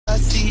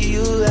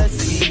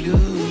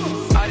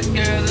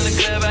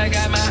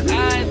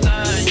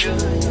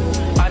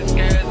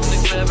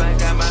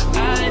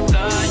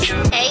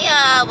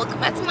welcome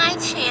back to my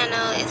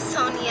channel. It's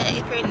Tonya.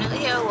 If you're new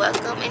here,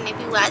 welcome, and if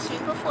you watched me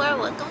before,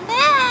 welcome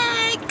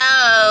back.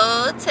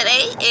 Oh,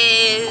 today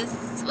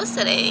is, what's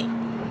today?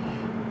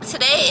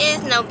 Today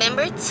is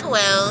November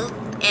 12th,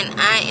 and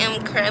I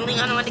am currently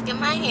on the way to get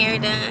my hair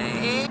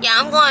done. Yeah,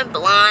 I'm going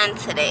blonde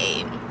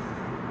today.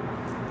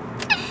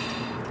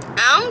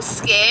 I'm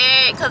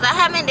scared because I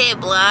haven't did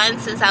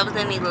blonde since I was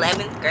in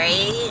 11th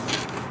grade.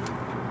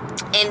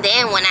 And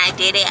then when I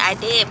did it, I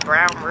did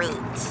brown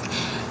roots.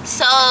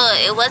 So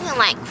it wasn't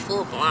like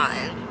full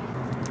blonde.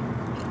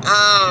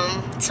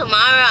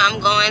 Tomorrow I'm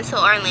going to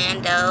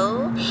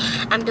Orlando.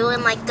 I'm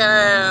doing like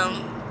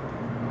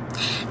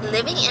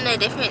living in a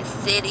different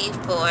city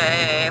for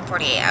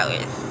 48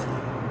 hours.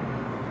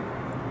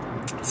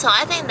 So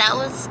I think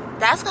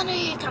that's gonna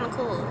be kind of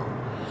cool.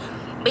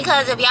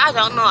 Because if y'all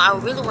don't know, I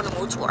really want to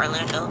move to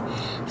Orlando.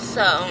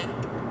 So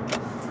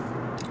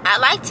I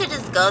like to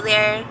just go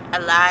there a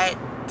lot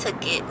to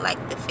get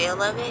like the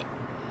feel of it.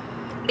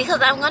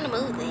 Because I'm gonna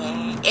move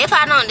there if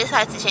I don't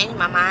decide to change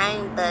my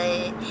mind,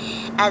 but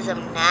as of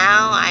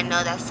now I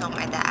know that's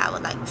somewhere that I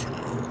would like to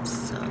move.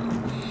 So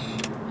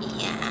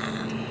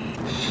yeah,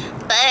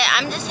 but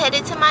I'm just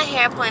headed to my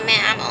hair appointment.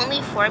 I'm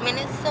only 4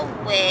 minutes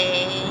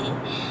away.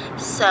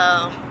 So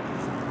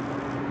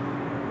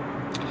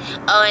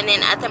oh, and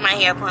then after my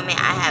hair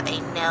appointment I have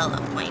a nail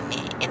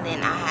appointment, and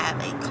then I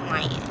have a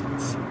client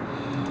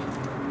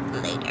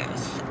later.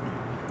 So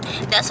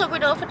that's what we're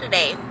doing for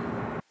today.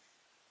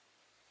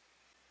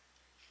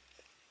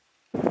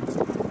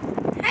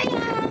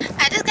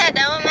 I just got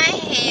done with my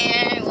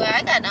hair. Well,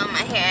 I got done with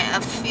my hair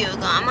a few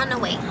ago. I'm on the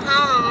way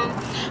home.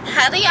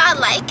 How do y'all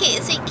like it?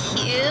 Is it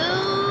cute?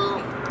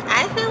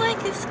 I feel like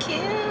it's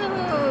cute.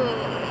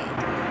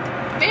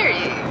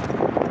 Very.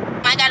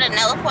 I got a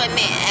nail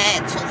appointment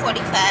at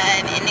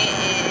 2:45 and it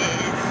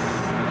is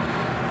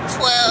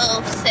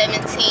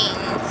 12:17.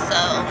 So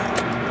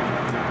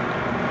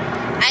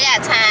I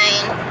got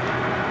time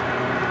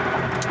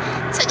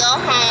to go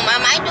home. I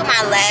might do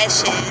my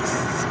lashes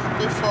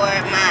before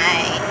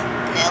my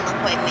nail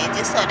appointment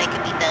just so they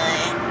can be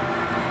done,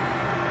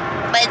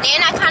 but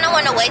then I kind of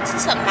want to wait till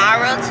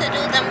tomorrow to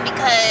do them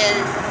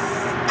because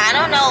I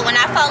don't know, when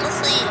I fall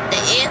asleep the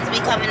ends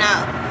be coming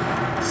out,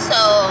 so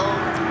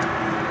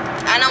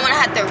I don't want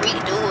to have to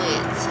redo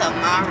it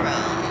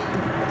tomorrow.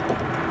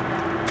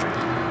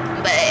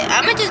 But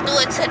I'm gonna just do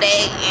it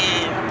today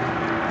and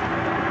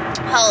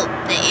hope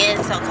the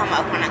ends don't come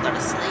out when I go to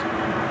sleep.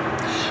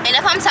 And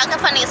if I'm talking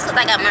funny, it's because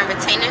I got my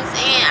retainers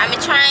in. I've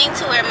been trying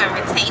to wear my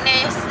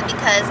retainers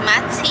because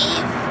my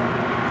teeth,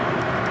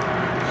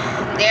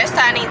 they're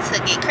starting to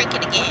get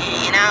crooked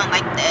again, and I don't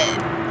like that.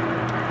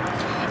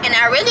 And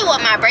I really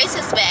want my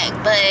braces back,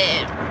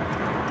 but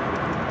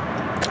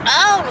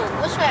oh,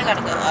 which way I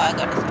gotta go? Oh, I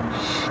gotta.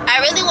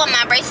 I really want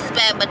my braces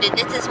back, but the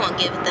dentist won't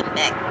give them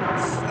back.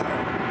 So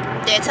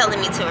they're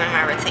telling me to wear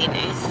my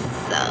retainers,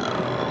 so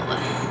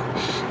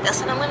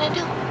that's what I'm gonna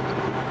do.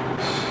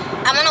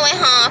 I'm on the way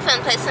home. I'm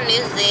finna play some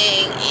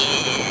music,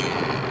 and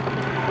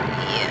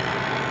yeah.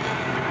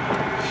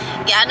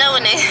 Y'all know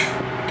when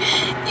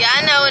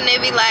they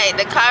be like,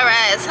 the car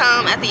rides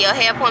home after your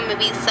hair appointment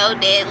be so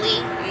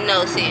deadly.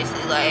 No,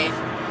 seriously, like.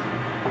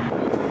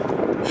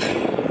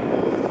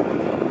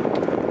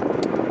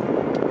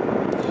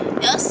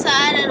 Your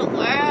side of the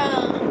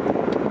world.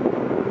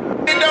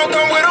 It don't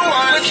come with a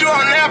watch. Put you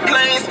on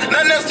airplanes.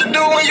 Nothing else to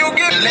do when you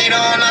get. Later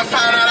on, I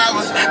found out I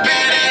was bad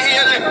at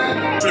healing.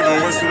 Tripping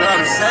what's without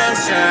the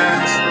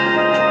sunshine.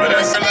 But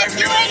that's like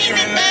you ain't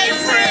even made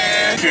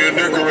friends. Kill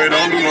decorate,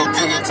 don't do no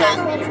pillow talk.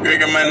 You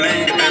got my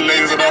name, get that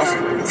lasered off.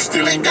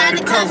 Still ain't got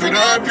it covered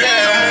up,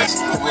 yeah.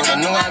 Well, I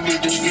know I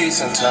beat the streets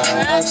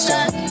sometimes.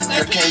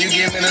 But can you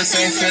give me the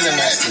same feeling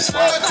as this?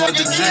 Why call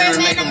the jury,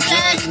 make them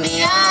judge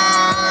me?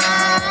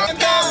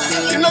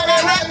 You know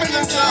that rapping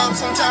and job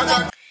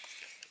sometimes.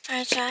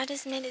 Alright, y'all, I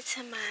just made it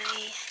to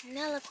my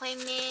nail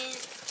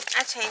appointment.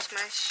 I changed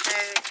my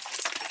shirt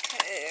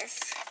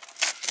because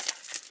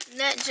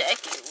that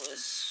jacket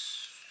was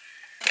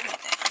down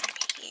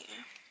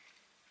here.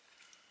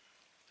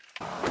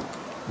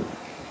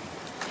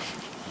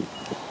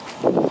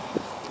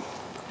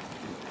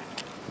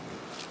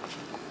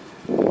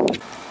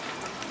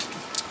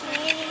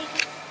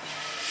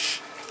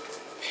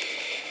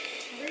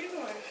 Where are you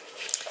going?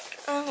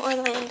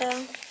 Orlando.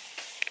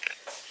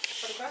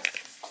 For the practice?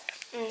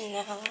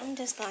 No, I'm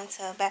just going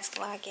to a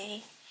basketball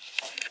game.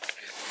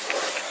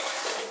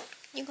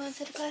 You going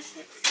to the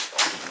classics?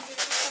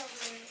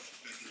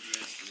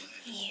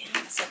 Yeah,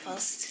 I'm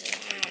supposed to.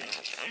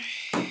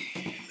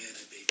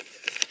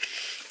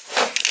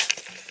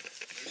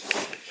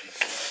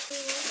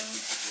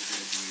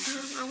 I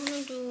don't know though. I want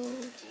to do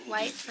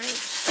white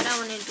French, but I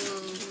want to do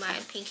my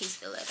pinky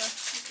stiletto.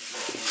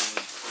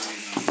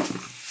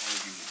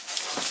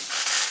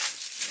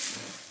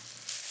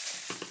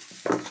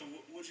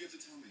 What'd you have to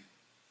tell me?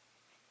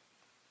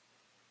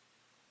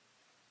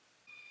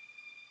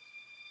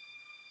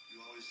 You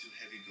always do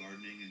heavy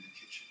gardening in the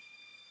kitchen.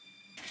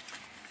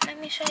 Let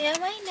me show you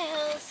my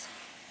nails.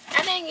 I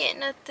didn't get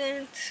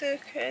nothing too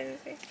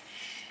crazy.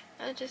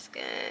 I just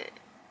got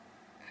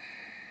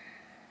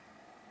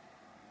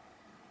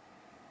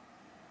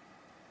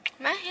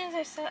My hands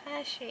are so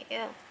ashy.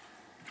 Ew.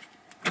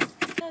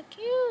 So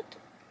cute.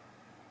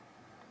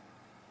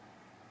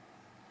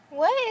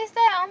 What is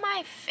that on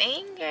my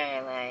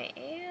finger? Like,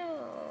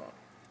 ew.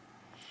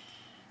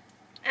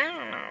 I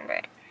don't know,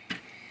 but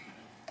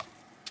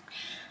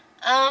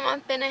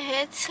I'm finna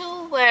head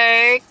to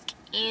work.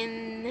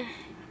 And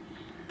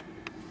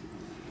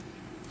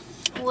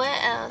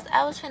what else?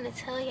 I was finna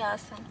tell y'all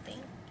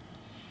something,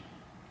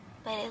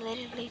 but it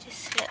literally just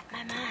slipped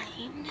my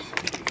mind.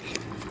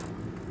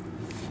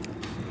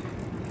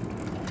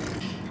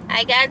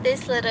 I got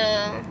this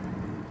little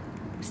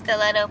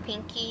stiletto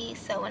pinky,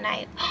 so when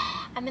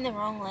I'm in the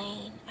wrong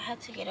lane. I have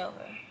to get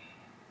over.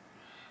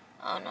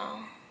 Oh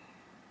no.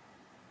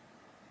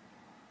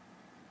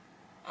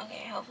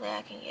 Okay, hopefully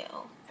I can get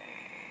over.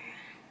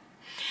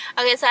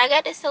 Okay, so I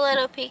got this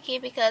stiletto pinky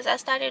because I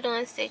started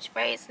doing stitch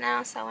braids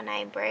now, so when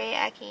I braid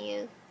I can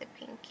use the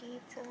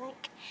pinky to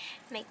like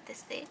make the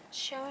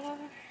stitch or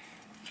whatever.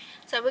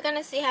 So we're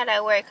gonna see how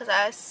that works,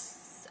 because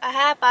I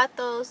had bought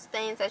those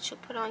things that you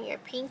put on your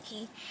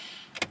pinky,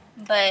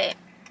 but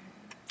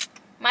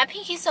my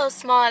pinky's so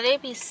small they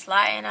be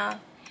sliding off,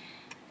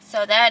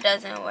 so that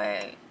doesn't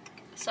work.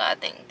 So I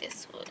think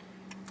this would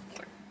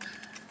work.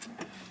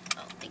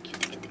 Oh, thank you.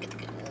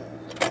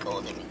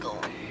 Let me go.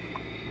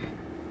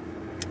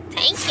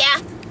 Thank ya.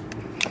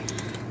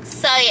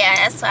 So yeah,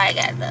 that's why I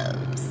got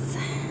those.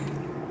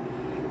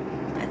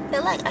 I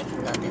feel like I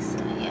can go this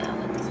way. Yeah, I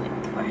went this way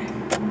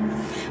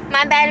before.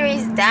 My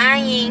battery's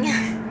dying.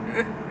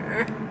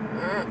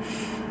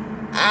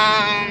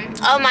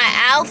 Oh, my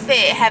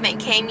outfit haven't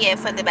came yet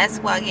for the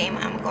basketball game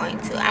I'm going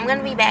to. I'm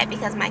gonna be back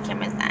because my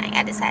camera's dying.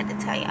 I decided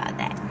to tell y'all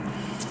that.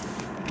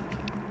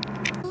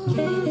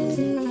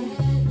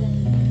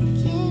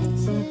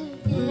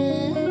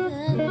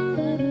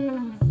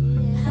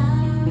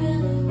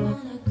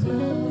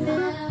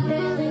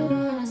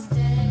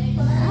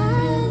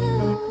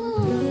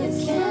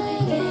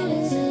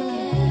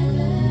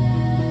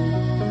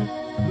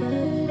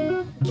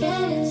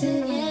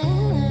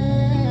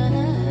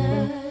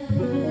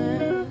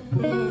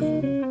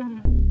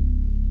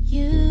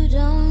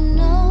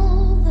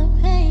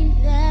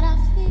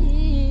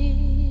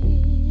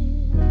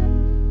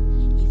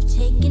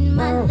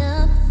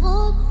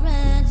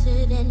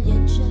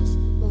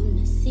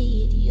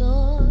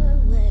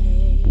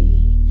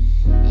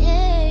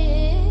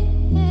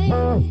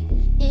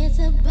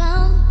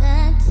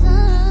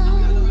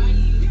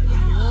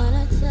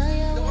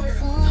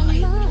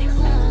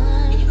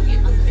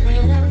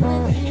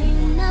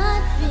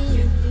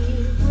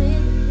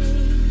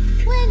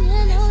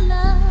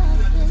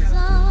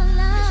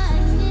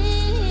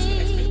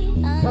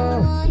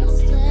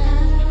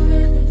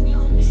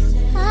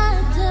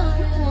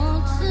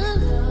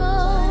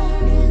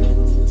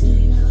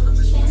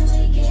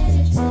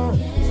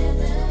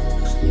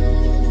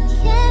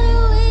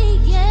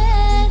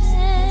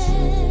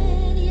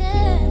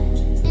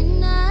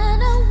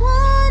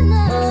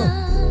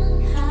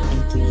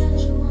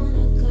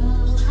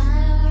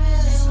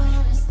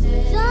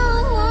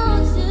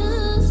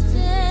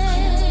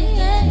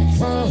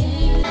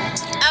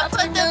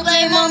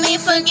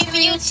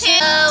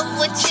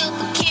 What you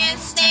can't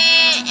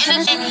stand,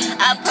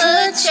 and I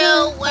put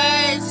your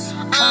words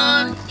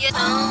on. You're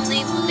the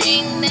only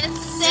thing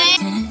that's said.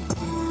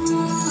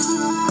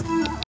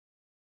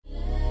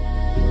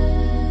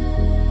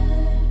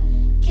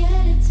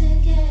 Get it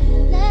together,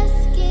 let's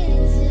get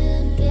it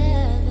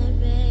together,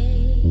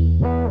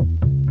 babe.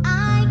 I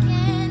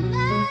can't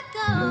let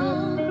go,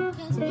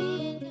 'cause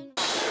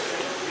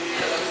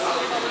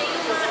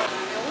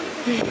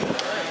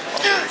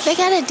they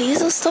got a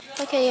diesel store.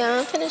 Okay, y'all,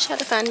 I'm finna try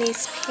to find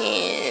these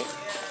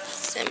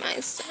pants in my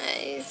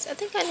size. I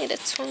think I need a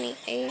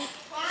 28.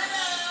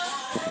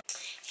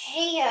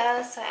 Hey,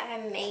 y'all, so I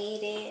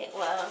made it.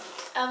 Well,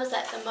 I was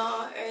at the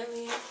mall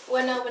earlier.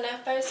 Well, no, when I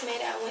first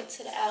made it, I went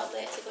to the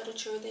outlet to go to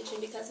True Religion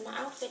because my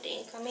outfit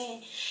didn't come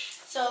in.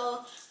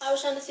 So I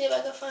was trying to see if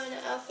I could find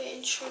an outfit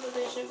in True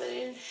Religion, but it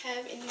didn't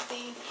have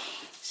anything.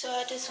 So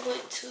I just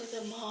went to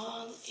the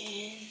mall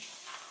and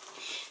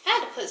I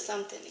had to put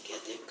something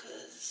together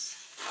because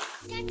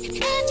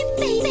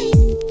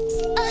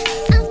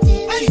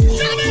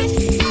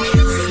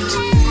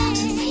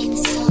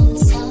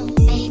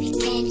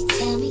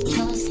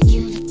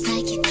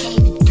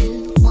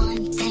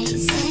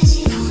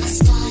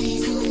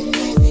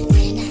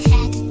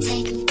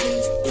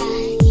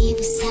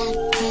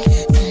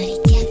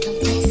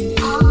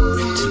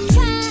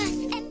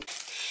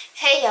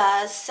hey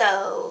y'all,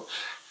 so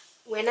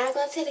we're not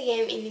going to the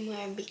game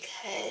anymore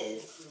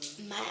because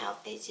my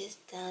outfit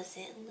just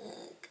doesn't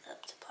look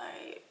up to par.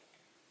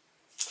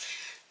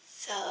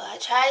 So I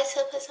tried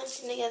to put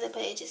something together,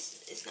 but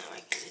it's not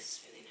working.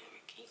 It's really not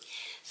working.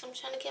 So I'm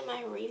trying to get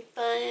my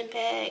refund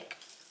back.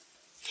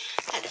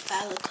 I had to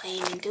file a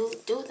claim and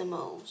do the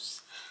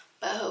most,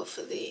 but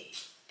hopefully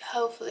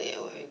it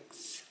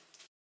works.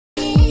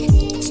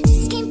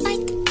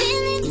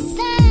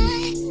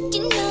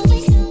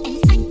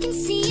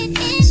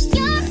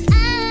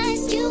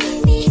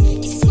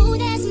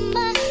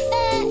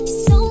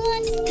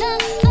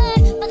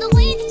 By the way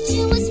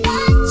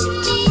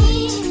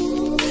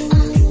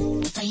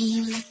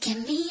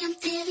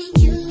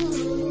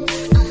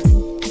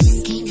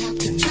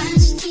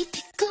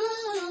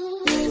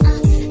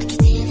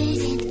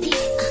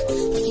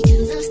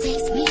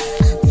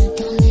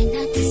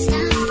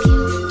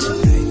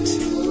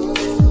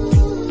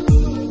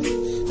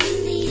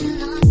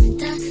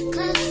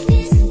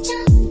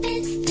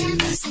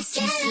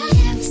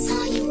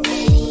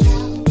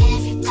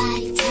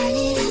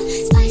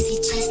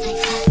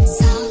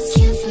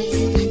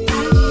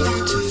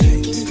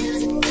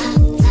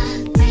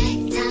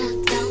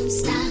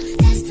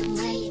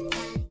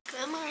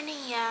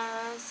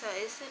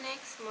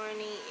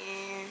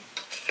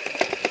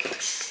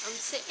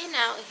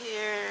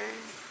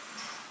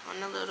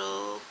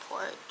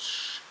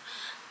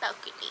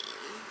balcony.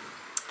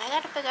 I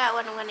gotta figure out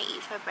what I'm gonna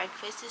eat for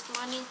breakfast this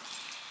morning.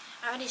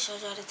 I already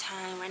showed y'all the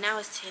time. Right now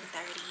it's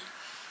 10:30.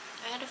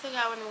 I gotta figure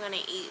out what I'm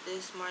gonna eat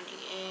this morning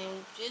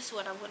and just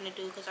what I'm gonna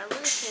do, because I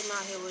really came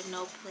out here with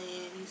no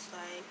plans.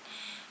 Like,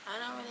 I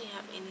don't really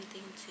have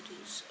anything to do,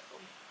 so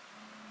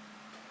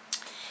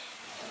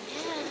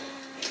yeah.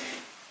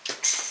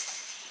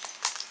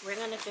 We're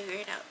gonna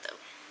figure it out though.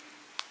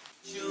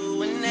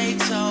 You and they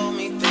told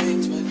me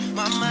things, but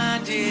my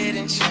mind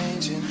didn't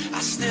change, and I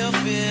still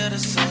feel the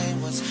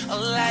same. What's a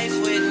life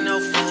with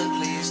no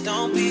fun? Please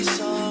don't be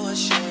so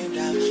ashamed.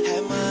 I've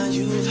had mine,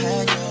 you've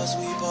had yours.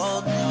 We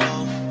both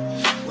know,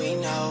 we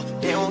know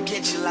they won't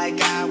get you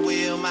like I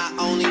will. My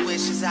only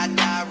wish is I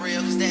die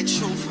real, cause that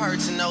truth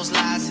hurts and those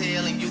lies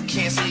heal. And you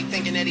can't sleep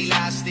thinking that he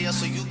lies still,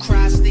 so you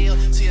cry still,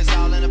 tears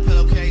all in a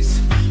pillowcase.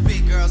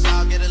 Big girls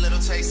all get a little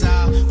taste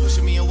out,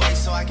 pushing me away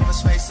so I give her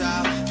space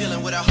out.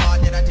 Dealing with a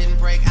heart that I didn't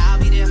break. I'll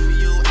be there for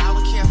you, I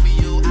will care for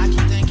you. I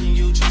keep thinking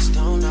you just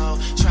don't know.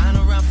 Trying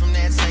to run from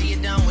that, say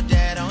you're done with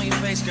that. On your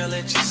face, girl,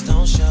 it just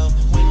don't show.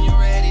 When you're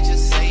ready,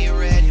 just say you're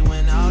ready.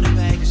 When all the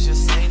baggage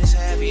just ain't as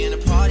heavy and the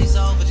party's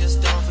over, just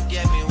don't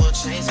forget me. We'll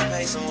change the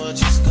pace and we'll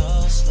just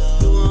go slow.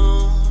 You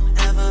won't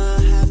ever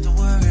have to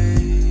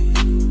worry.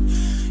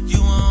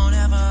 You won't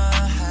ever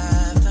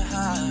have to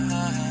hide.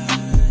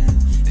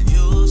 And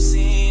you've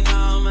seen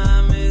all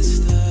my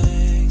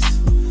mistakes,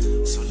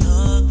 so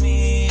look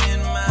me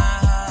in my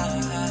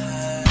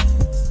eyes.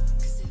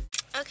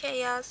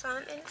 Okay, y'all, so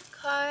I'm in the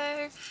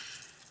car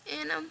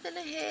and I'm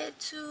gonna head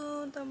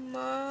to the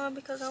mall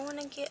because I want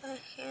to get a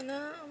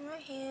henna on my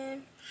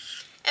hand.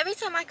 Every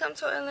time I come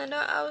to Orlando,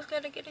 I always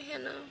gotta get a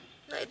henna.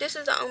 Like, this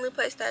is the only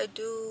place that I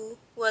do,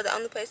 well, the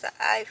only place that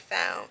I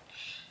found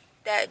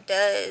that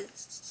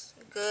does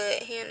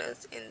good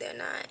hennas, and they're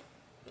not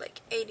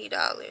like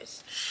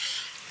 $80.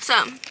 So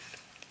and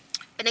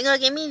they're gonna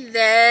give me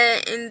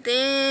that, and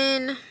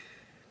then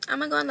I'm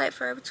gonna go in like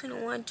Forever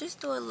 21, just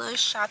do a little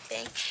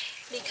shopping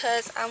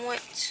because I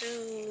want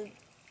to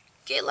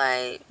get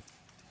like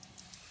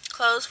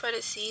clothes for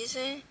the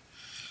season.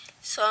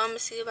 So I'm gonna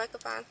see if I can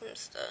find some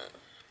stuff.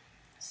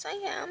 So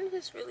yeah, I'm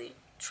just really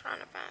trying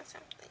to find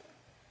something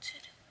to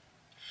do.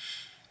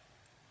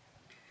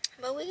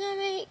 But we're gonna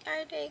make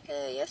our day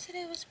good.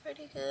 Yesterday was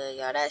pretty good,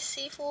 y'all. That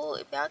seafood,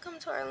 if y'all come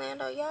to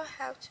Orlando, y'all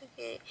have to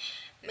get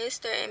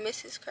Mr. and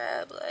Mrs.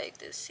 Crab. Like,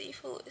 the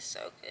seafood is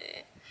so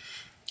good,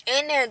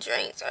 and their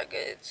drinks are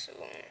good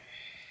too.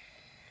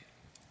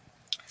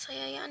 So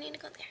yeah, y'all need to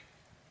go there.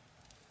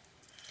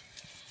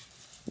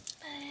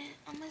 But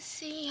I'm gonna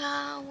see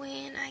y'all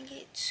when I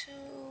get to.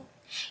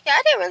 Yeah,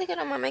 I did really good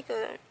on my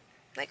makeup.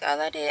 Like,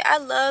 all I did, I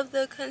love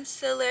the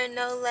concealer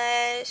no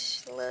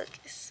lash look.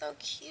 It's so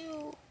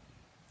cute.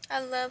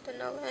 I love the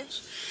no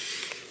lash.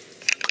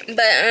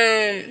 But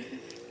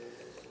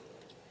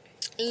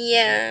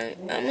yeah,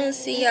 I'm gonna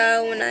see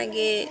y'all when I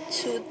get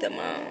to the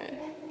mall.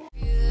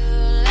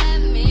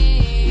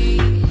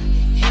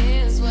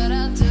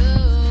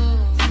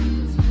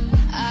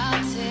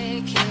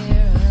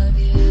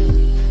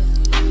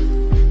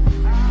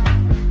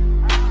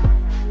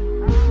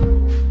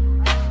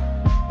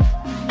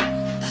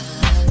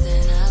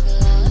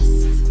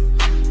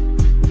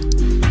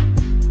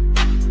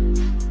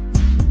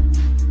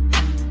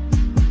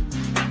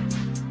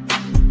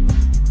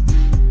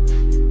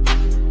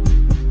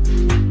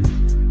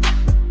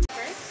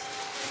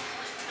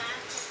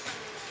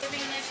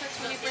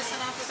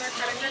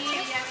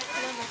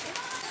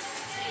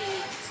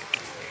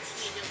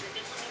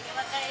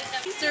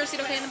 Is there a receipt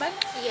okay in the bag?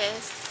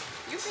 Yes.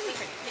 You're really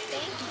pretty.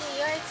 Thank you.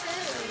 You are too.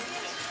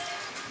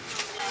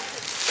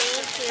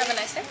 Thank you. Have a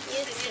nice day.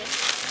 You too.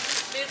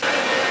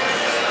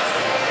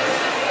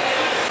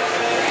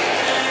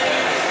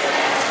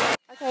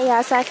 Okay,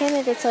 y'all, so I came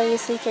to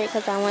Victoria's Secret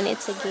because I wanted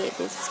to get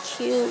this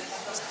cute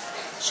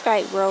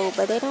striped robe,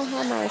 but they don't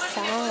have my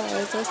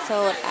size. They're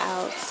sold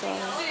out, so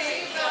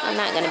I'm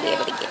not going to be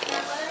able to get it.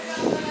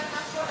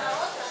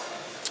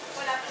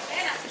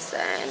 So,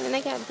 and then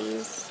I got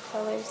these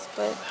colors,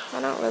 but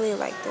I don't really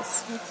like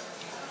this one.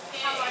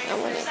 I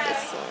wanted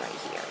this one right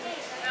here.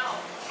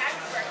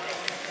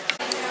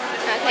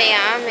 Okay,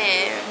 y'all, I'm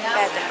in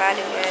Bath and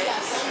Body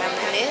Works.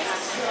 Smelling this.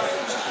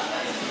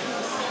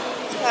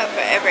 It's called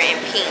Forever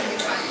in Pink.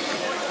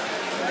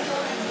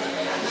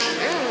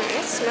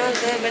 It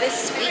smells good, but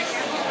it's sweet.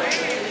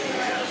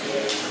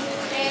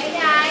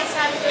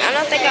 I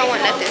don't think I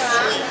want nothing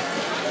sweet,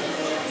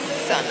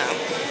 so no.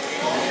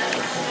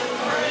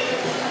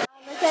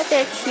 Look at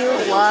their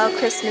cute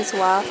Christmas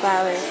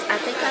wallflowers. I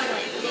think I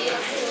want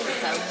this.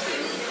 It's so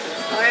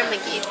cute. Or I'm gonna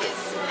get this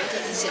one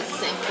because it's just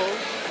simple.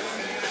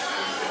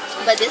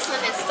 But this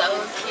one is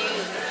so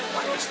cute.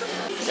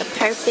 The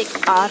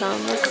perfect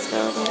autumn. Let's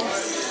smell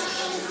this.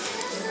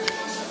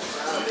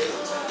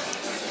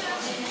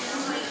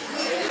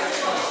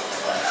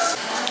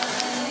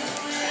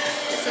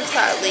 This is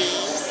called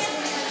Leaves.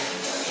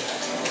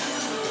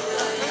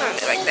 I don't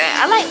really like that.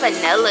 I like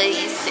vanilla.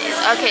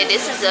 Okay,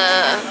 this is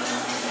a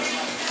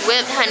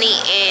whipped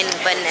honey and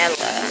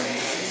vanilla.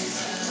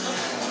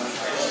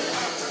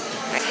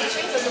 Okay.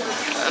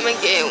 I'm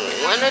gonna get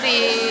one of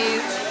these.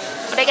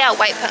 Oh, they got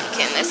white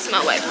pumpkin. Let's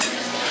smell white pumpkin.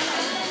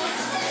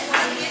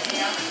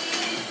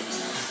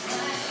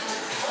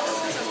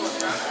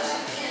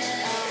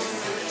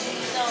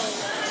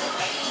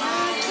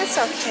 It's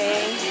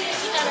okay.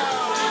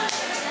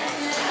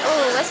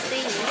 Oh, what's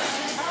these?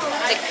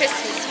 The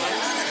Christmas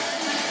ones.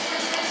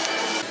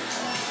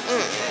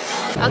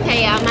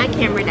 Okay, y'all, my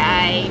camera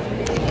died.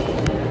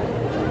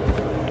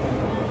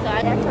 So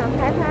I got some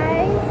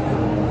Popeyes.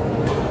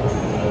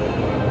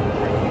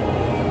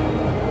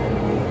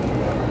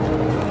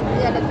 We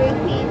got a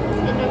 3-piece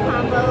dinner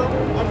combo,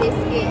 a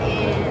biscuit,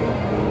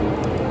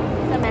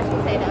 and some mashed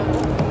potatoes.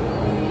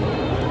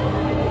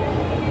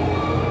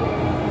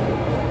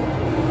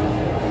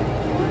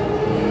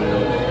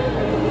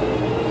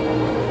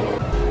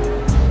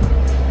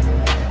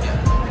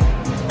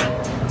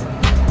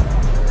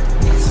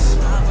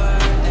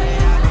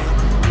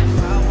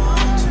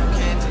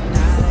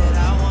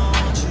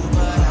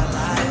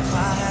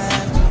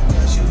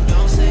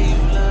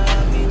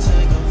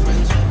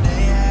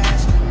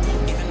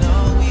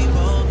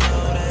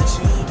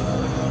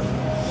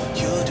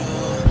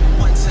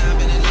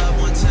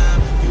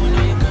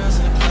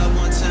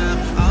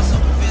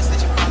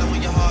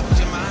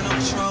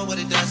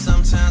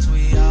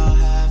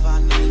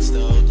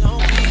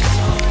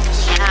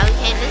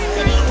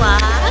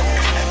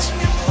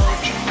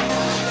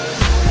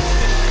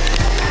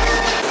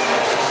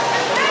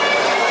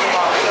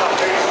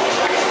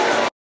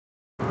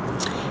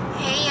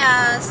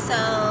 So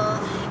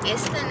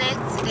it's the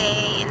next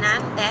day and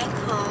I'm back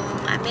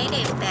home. I made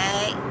it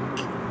back.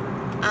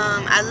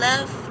 I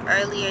left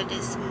earlier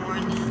this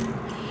morning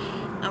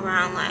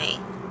around like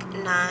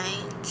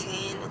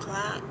 9-10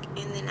 o'clock,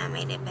 and then I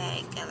made it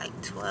back at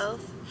like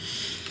 12.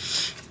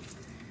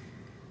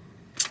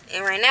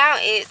 And right now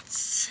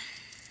it's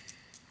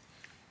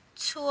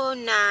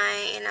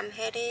 2:09 and I'm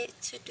headed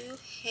to do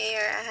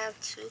hair. I have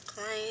 2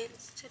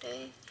 clients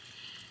today.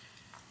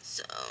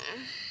 So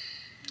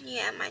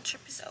yeah, my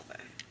trip is over.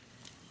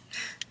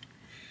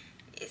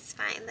 It's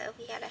fine though.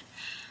 We gotta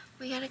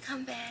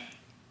come back.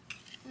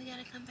 We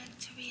gotta come back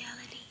to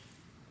reality.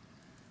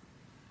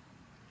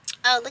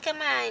 Oh, look at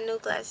my new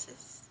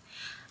glasses.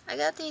 I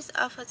got these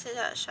off of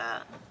TikTok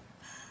shop.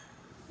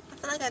 I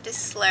feel like I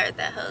just slurred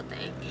that whole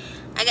thing.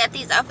 I got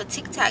these off of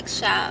TikTok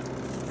shop.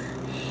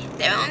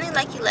 They're only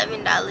like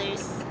 $11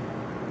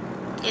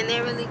 and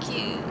they're really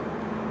cute.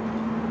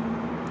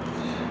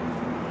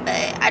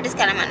 But I just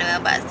got them on the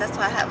mailbox. That's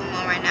why I have them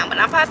on right now. But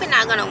I'm probably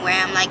not gonna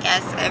wear them like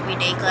as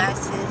everyday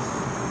glasses,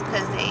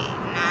 cause they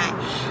not.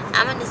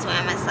 I'm gonna just wear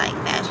them as like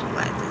fashion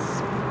glasses.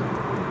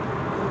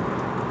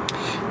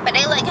 But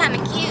they look kind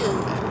of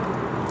cute.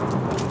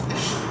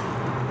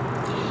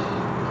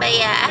 But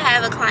yeah, I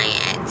have a client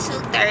at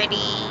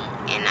 2:30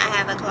 and I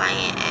have a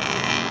client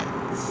at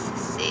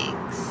 6.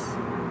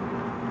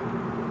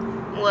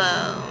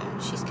 Well,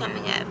 she's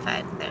coming at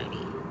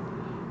 5:30.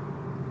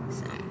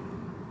 So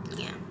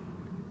yeah.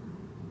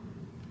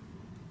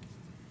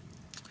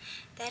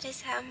 That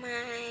is how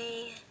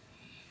my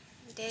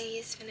day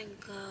is gonna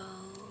go.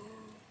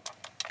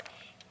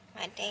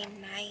 My day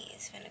night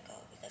is gonna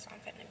go because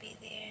I'm gonna be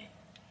there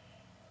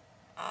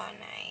all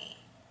night.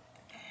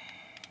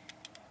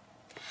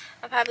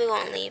 I probably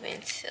won't leave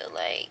until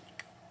like,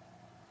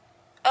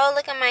 oh,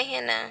 look at my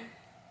henna.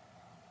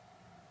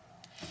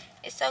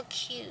 It's so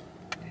cute.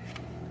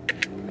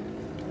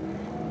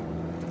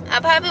 I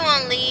probably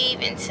won't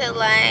leave until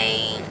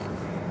like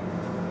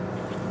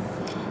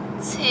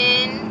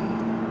 10.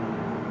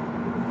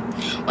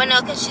 Well,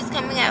 no, because she's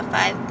coming at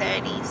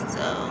 5:30,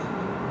 so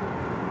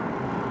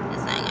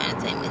it's not going to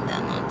take me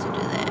that long to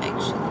do that,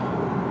 actually.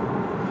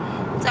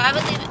 So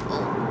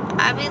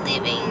I'll be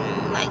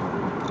leaving like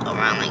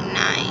around like 9:30.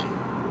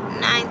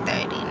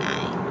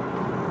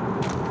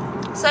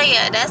 So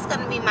yeah, that's going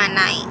to be my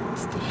night.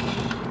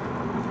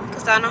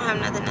 Because I don't have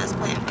nothing else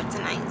planned for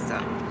tonight, so.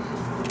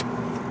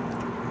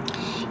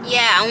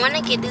 Yeah, I want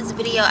to get this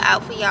video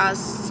out for y'all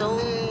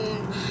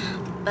soon.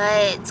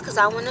 But because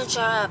I want to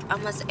drop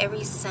almost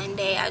every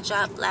Sunday. I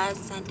dropped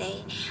last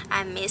Sunday.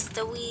 I missed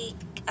a week.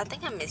 I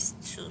think I missed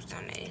 2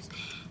 Sundays.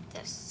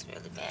 That's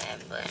really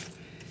bad. But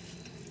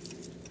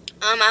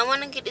I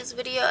want to get this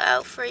video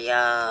out for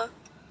y'all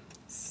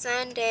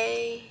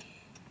Sunday.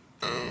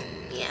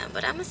 Yeah,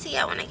 but I'm gonna see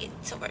y'all when I get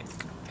to work.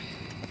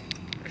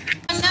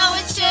 I know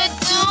what you're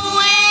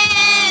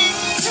doing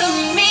to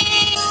me.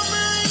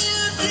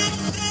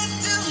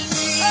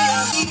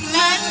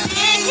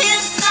 Nothing can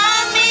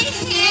stop me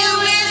here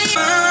with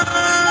you.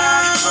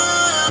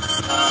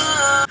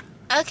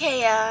 Okay,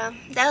 y'all,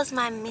 that was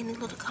my mini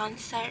little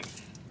concert.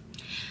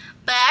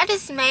 But I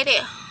just made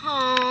it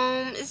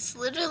home. It's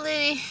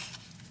literally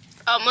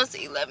almost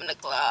 11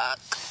 o'clock.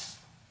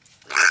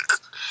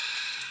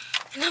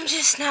 And I'm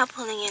just now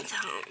pulling into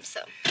home,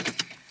 so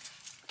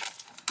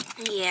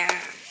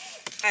yeah.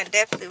 I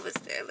definitely was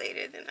there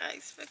later than I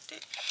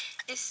expected.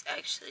 It's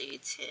actually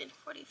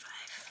 10:45.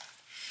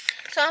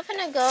 So I'm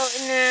gonna go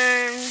in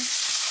there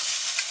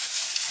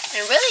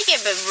and really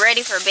get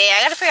ready for bed.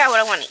 I gotta figure out what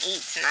I want to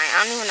eat tonight.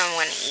 I don't even know what I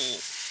want to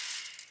eat.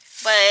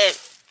 But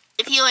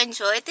if you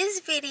enjoyed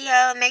this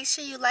video, make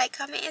sure you like,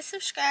 comment, and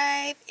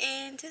subscribe,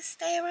 and just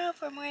stay around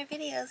for more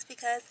videos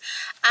because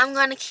I'm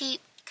gonna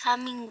keep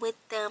coming with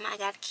them. I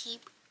gotta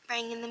keep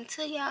bringing them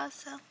to y'all.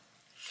 So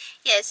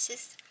yes,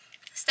 just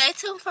stay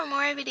tuned for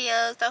more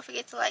videos. Don't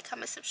forget to like,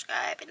 comment,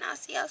 subscribe, and I'll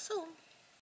see y'all soon.